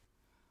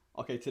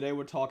Okay, today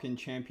we're talking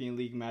Champion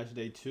League Match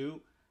Day 2,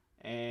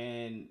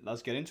 and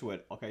let's get into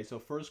it. Okay, so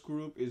first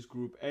group is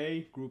Group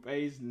A. Group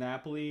A's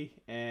Napoli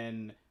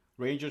and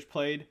Rangers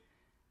played.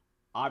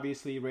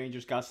 Obviously,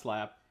 Rangers got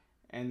slapped.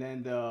 And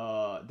then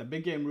the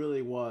big game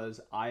really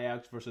was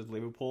Ajax versus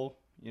Liverpool.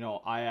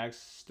 Ajax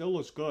still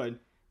looks good.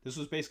 This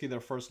was basically their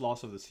first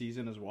loss of the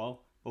season as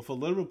well. But for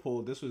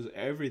Liverpool, this was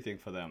everything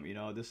for them.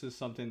 This is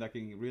something that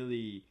can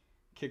really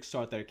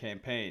kickstart their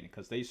campaign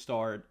because they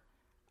start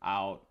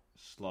out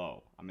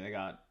slow. I mean, they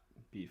got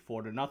beat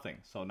 4-0.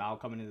 So now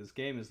coming into this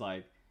game is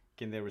like,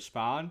 can they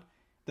respond?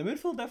 The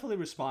midfield definitely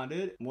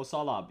responded. Mo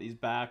Salah, he's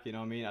back. You know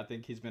what I mean? I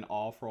think he's been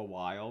off for a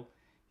while.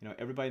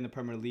 Everybody in the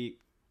Premier League.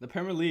 The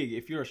Premier League,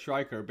 if you're a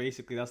striker,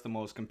 basically that's the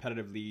most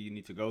competitive league you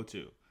need to go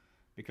to.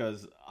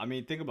 Because, I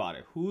mean, think about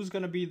it. Who's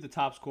going to be the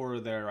top scorer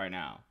there right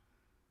now?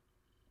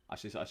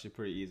 Actually,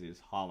 pretty easy. It's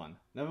Holland.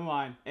 Never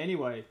mind.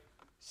 Anyway,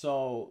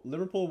 so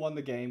Liverpool won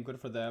the game. Good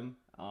for them.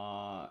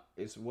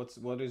 Is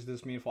what does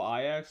this mean for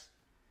Ajax?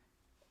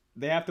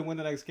 They have to win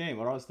the next game,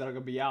 or else they're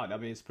gonna be out. I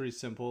mean, it's pretty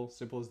simple.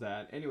 Simple as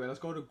that. Anyway, let's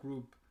go to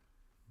Group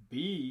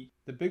B.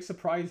 The big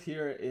surprise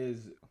here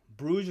is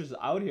Bruges is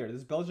out here.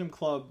 This Belgium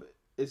club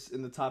is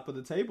in the top of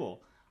the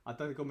table.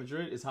 Atletico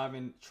Madrid is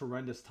having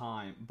tremendous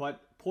time,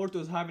 but Porto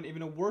is having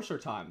even a worse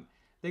time.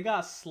 They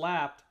got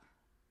slapped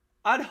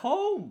at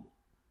home.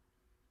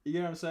 You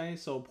know what I'm saying?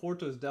 So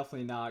Porto is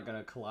definitely not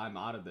gonna climb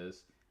out of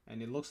this,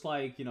 and it looks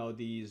like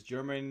these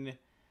German,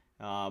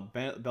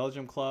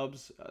 Belgium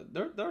clubs,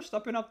 they're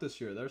stepping up this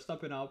year. They're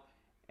stepping up,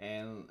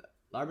 and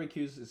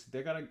Leverkusen is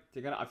they're gonna.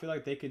 I feel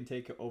like they can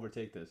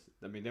overtake this.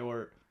 I mean, they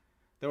were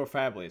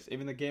fabulous.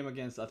 Even the game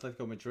against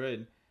Atletico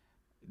Madrid,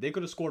 they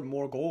could have scored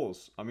more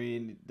goals. I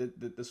mean,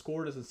 the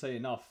score doesn't say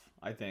enough.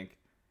 I think.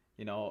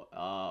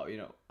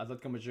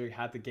 Atletico Madrid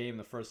had the game in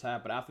the first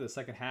half, but after the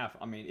second half,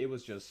 I mean, it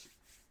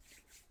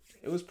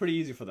was pretty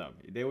easy for them.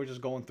 They were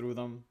just going through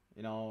them.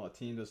 A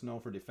team that's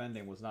known for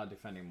defending was not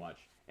defending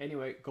much.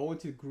 Anyway, going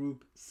to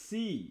Group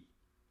C.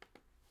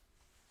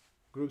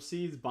 Group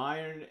C's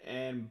Bayern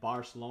and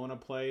Barcelona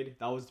played.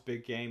 That was the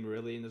big game,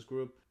 really, in this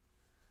group.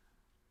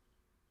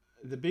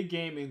 The big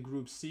game in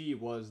Group C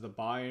was the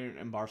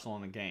Bayern and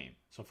Barcelona game.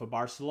 So for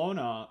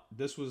Barcelona,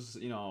 this was,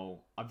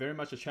 a very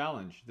much a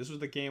challenge. This was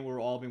the game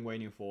we're all been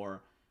waiting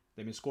for.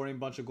 They've been scoring a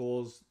bunch of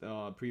goals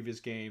previous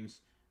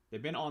games.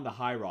 They've been on the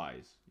high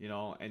rise,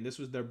 and this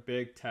was their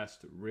big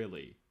test,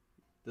 really.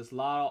 There's a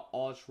lot of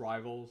arch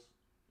rivals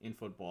in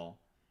football,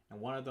 and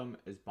one of them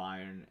is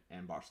Bayern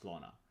and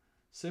Barcelona.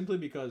 Simply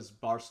because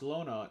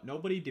Barcelona,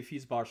 nobody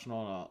defeats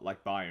Barcelona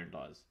like Bayern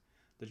does.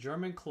 The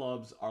German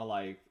clubs are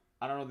like,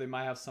 I don't know, they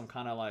might have some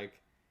kind of like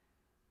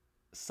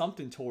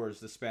something towards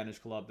the Spanish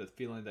club, that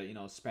feeling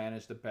that,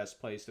 Spanish the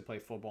best place to play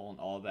football and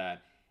all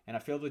that. And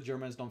I feel the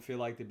Germans don't feel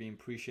like they're being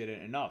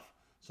appreciated enough.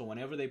 So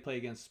whenever they play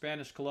against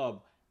Spanish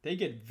club, they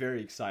get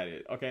very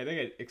excited. Okay, they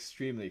get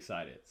extremely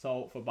excited.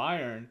 So for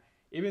Bayern,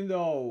 even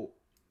though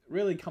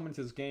really coming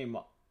to this game,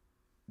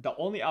 the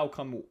only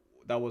outcome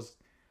that was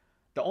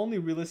the only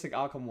realistic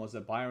outcome was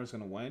that Bayern was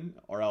going to win,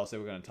 or else they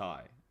were going to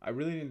tie. I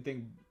really didn't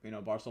think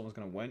Barcelona was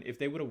going to win. If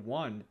they would have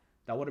won,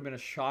 that would have been a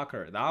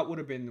shocker. That would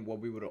have been what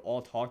we would have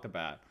all talked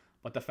about.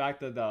 But the fact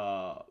that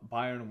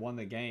Bayern won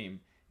the game,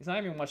 it's not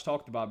even much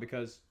talked about,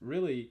 because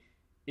really,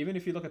 even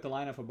if you look at the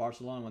lineup for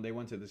Barcelona when they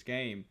went to this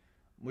game,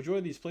 majority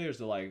of these players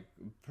are like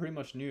pretty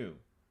much new.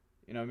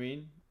 You know what I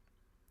mean?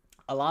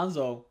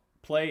 Alonso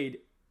played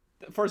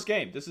the first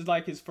game. This is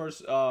like his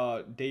first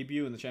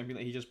debut in the Champions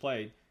League. He just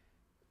played,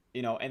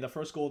 and the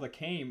first goal that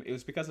came, it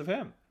was because of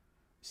him.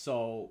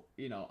 So,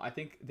 I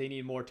think they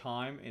need more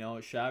time.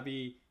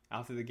 Xavi,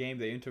 after the game,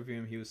 they interviewed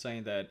him. He was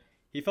saying that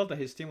he felt that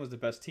his team was the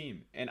best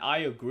team. And I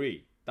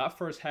agree. That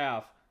first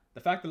half, the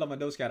fact that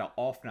Lewandowski had an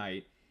off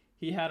night,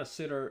 he had a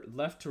sitter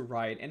left to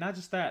right. And not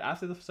just that,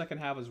 after the second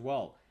half as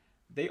well,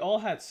 they all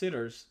had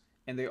sitters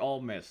and they all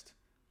missed.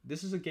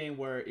 This is a game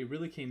where it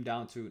really came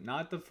down to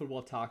not the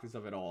football tactics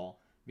of it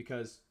all,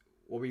 because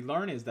what we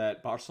learn is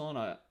that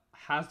Barcelona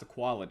has the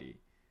quality.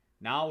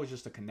 Now it's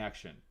just a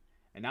connection.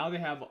 And now they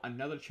have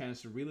another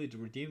chance to really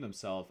redeem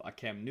themselves at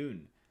Camp Nou.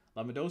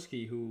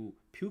 Lewandowski, who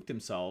puked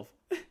himself,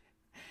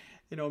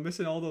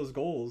 missing all those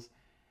goals,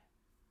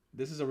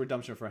 this is a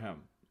redemption for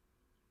him.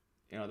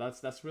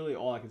 That's really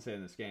all I can say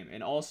in this game.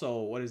 And also,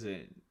 what is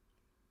it?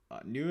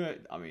 I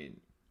mean,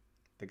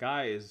 the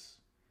guy is.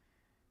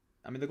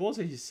 I mean, the goals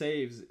that he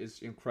saves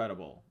is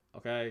incredible.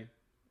 Okay,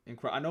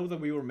 I know that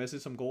we were missing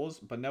some goals,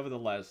 but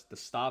nevertheless, the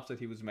stops that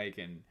he was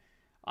making.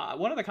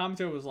 One of the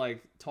commentators was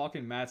like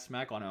talking mad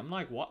smack on him. I'm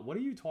like, what? What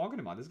are you talking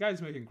about? This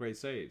guy's making great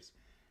saves.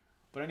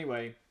 But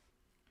anyway,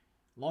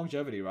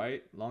 longevity,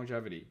 right?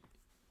 Longevity.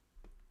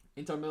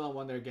 Inter Milan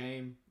won their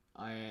game,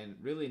 and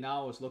really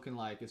now it's looking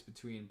like it's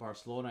between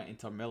Barcelona and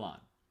Inter Milan.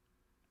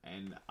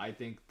 And I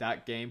think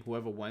that game,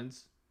 whoever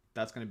wins,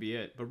 that's going to be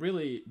it. But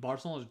really,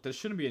 Barcelona, there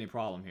shouldn't be any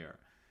problem here.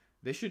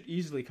 They should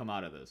easily come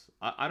out of this.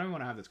 I don't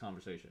want to have this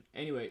conversation.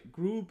 Anyway,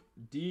 Group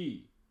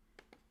D.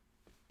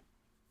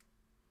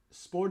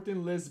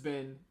 Sporting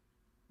Lisbon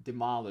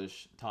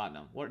demolished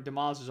Tottenham. What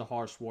demolish is a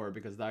harsh word,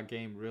 because that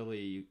game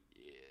really,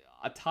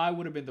 a tie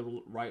would have been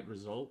the right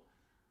result,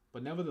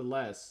 but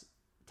nevertheless,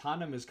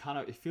 Tottenham is kind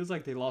of. It feels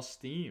like they lost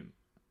steam.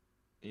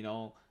 You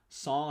know,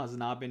 Song has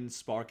not been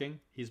sparking.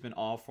 He's been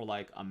off for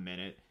like a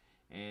minute,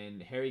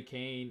 and Harry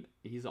Kane,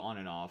 he's on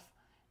and off,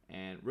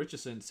 and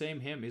Richardson, same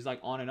him. He's like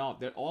on and off.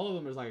 They're all of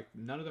them is like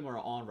none of them are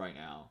on right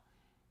now,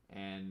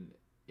 and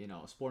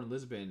Sporting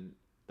Lisbon,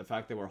 the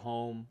fact they were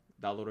home,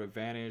 that little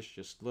advantage,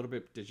 just a little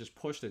bit, they just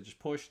pushed.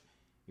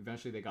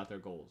 Eventually, they got their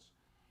goals.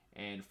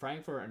 And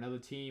Frankfurt, another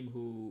team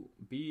who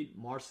beat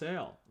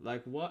Marseille.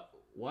 Like, what?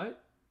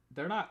 What?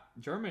 They're not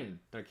German.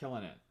 They're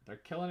killing it. They're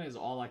killing it is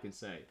all I can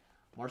say.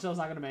 Marseille's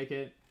not going to make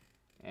it.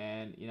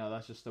 And,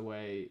 that's just the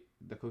way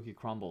the cookie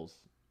crumbles.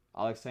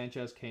 Alex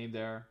Sanchez came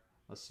there.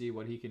 Let's see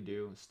what he can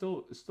do. It's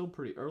still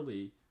pretty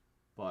early,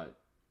 but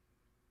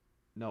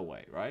no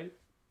way, right?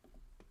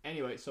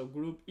 Anyway, so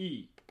Group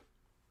E.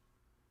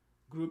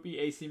 Group E,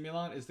 AC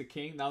Milan is the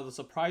king. Now, the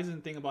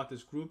surprising thing about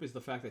this group is the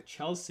fact that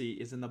Chelsea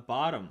is in the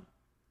bottom.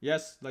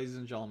 Yes, ladies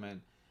and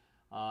gentlemen.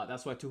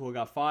 That's why Tuchel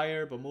got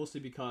fired, but mostly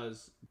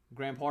because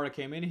Graham Potter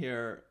came in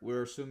here,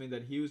 we're assuming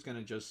that he was going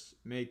to just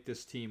make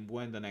this team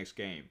win the next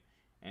game.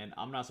 And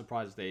I'm not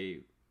surprised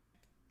they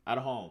at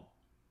home.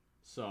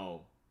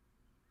 So,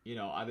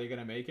 are they going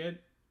to make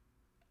it?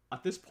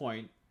 At this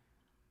point,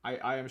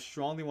 I am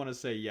strongly want to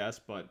say yes,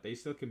 but they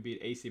still can beat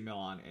AC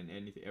Milan and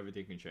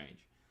everything can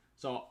change.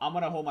 So I'm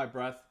going to hold my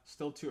breath.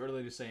 Still too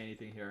early to say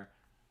anything here.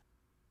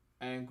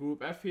 And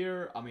Group F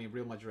here,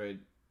 Real Madrid,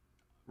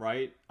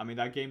 right?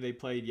 That game they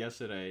played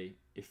yesterday,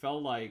 it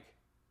felt like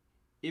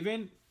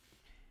even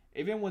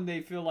when they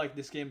feel like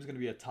this game is going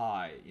to be a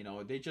tie,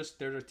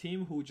 they're a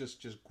team who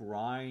just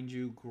grind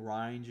you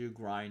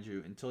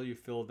until you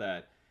feel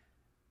that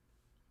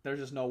there's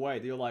just no way.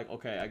 They're like,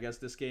 okay, I guess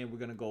this game we're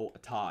going to go a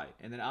tie.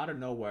 And then out of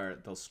nowhere,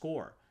 they'll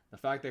score. The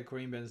fact that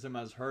Karim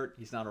Benzema is hurt,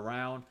 he's not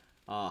around.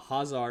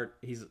 Hazard,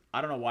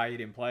 I don't know why he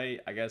didn't play.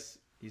 I guess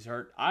he's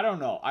hurt. I don't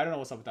know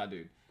what's up with that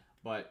dude.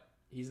 But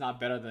he's not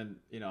better than,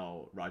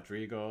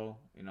 Rodrigo,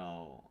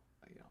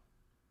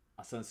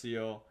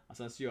 Asensio.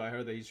 I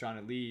heard that he's trying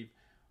to leave.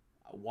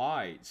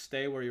 Why?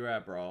 Stay where you're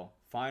at, bro.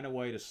 Find a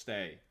way to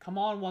stay. Come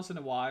on once in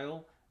a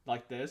while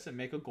like this and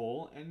make a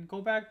goal and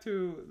go back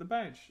to the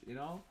bench,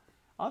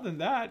 Other than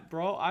that,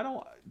 bro,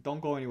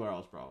 don't go anywhere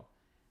else, bro.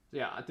 So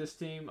yeah, at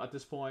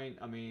this point,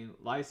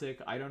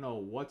 Leipzig, I don't know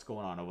what's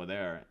going on over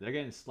there. They're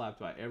getting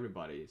slapped by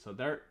everybody. So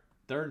they're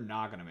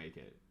not going to make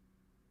it.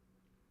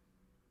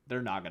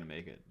 They're not going to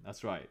make it.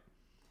 That's right.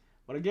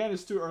 But again,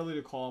 it's too early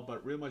to call,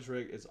 but Real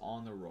Madrid is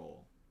on the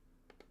roll.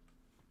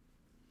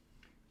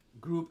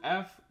 Group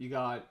F, you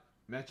got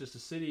Manchester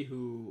City,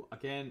 who,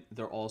 again,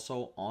 they're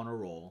also on a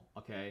roll,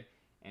 okay?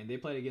 And they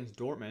played against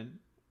Dortmund.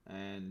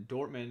 And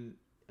Dortmund,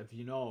 if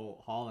you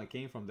know, Haaland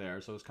came from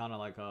there, so it's kind of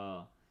like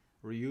a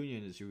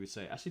reunion, as you would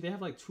say. Actually, they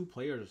have like two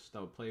players that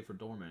would play for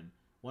Dortmund.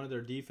 One of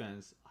their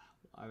defense,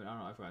 I don't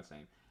know, I forgot his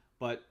name.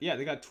 But yeah,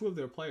 they got two of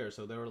their players,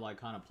 so they were like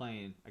kind of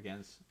playing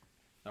against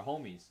their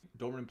homies.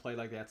 Dortmund played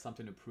like they had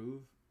something to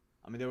prove.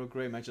 They were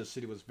great. Manchester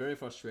City was very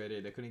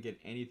frustrated. They couldn't get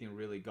anything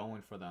really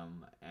going for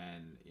them.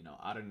 And,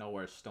 out of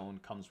nowhere, Stone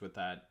comes with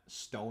that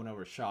stone of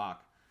a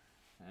shock.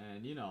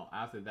 And,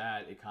 after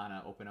that, it kind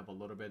of opened up a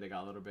little bit. They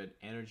got a little bit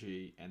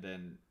energy. And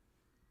then,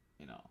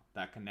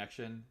 that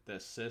connection, the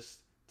assist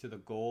to the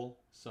goal.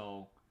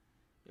 So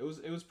it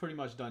was pretty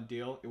much done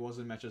deal. It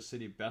wasn't Manchester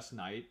City best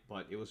night,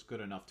 but it was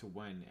good enough to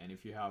win. And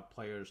if you have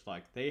players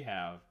like they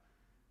have,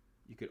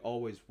 you could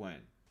always win.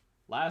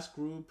 Last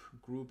group,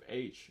 Group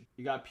H.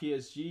 You got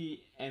PSG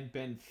and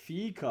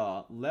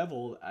Benfica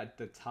leveled at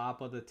the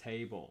top of the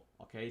table.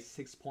 Okay,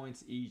 6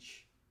 points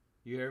each.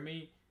 You hear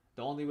me?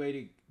 The only way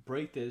to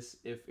break this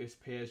if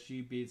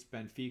PSG beats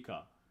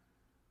Benfica,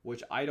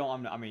 which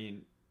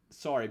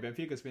sorry,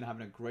 Benfica's been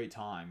having a great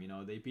time.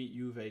 They beat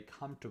Juve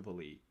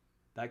comfortably.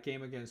 That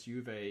game against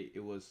Juve,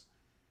 it was,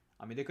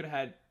 they could have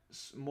had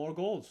more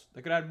goals.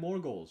 They could have had more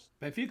goals.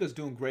 Benfica's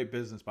doing great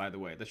business, by the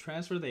way. The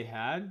transfer they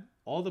had,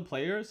 all the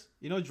players,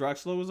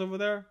 Drexler was over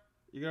there.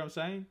 You get what I'm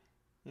saying?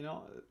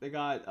 They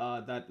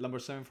got that number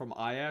 7 from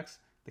Ajax.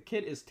 The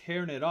kid is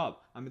tearing it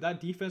up.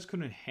 That defense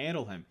couldn't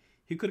handle him.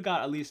 He could have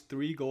got at least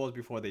 3 goals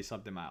before they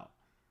subbed him out.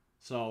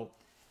 So,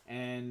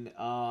 and,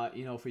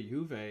 for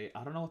Juve,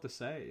 I don't know what to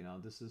say.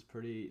 This is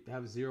pretty, they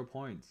have 0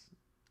 points.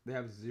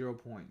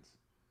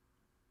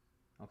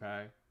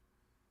 Okay?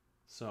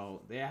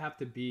 So they have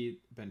to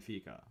beat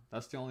Benfica.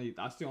 That's the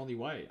only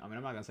way. I'm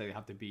not gonna say they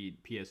have to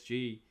beat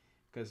PSG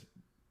because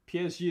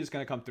PSG is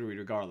gonna come through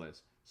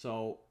regardless.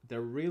 So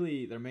their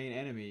main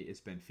enemy is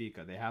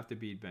Benfica. They have to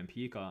beat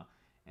Benfica,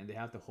 and they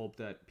have to hope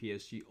that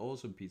PSG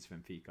also beats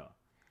Benfica,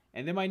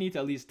 and they might need to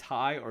at least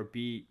tie or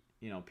beat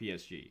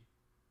PSG.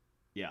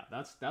 Yeah,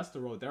 that's the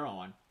road they're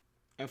on.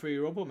 And for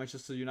Europa,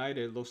 Manchester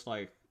United, it looks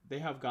like they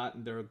have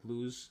gotten their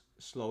glues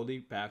slowly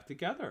back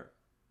together.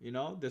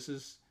 This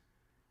is.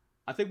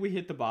 I think we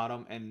hit the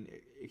bottom, and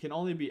it can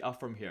only be up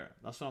from here.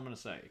 That's what I'm going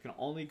to say. It can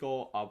only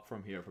go up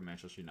from here for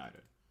Manchester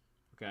United.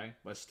 Okay?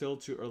 But still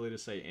too early to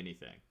say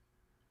anything.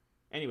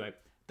 Anyway,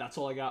 that's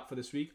all I got for this week.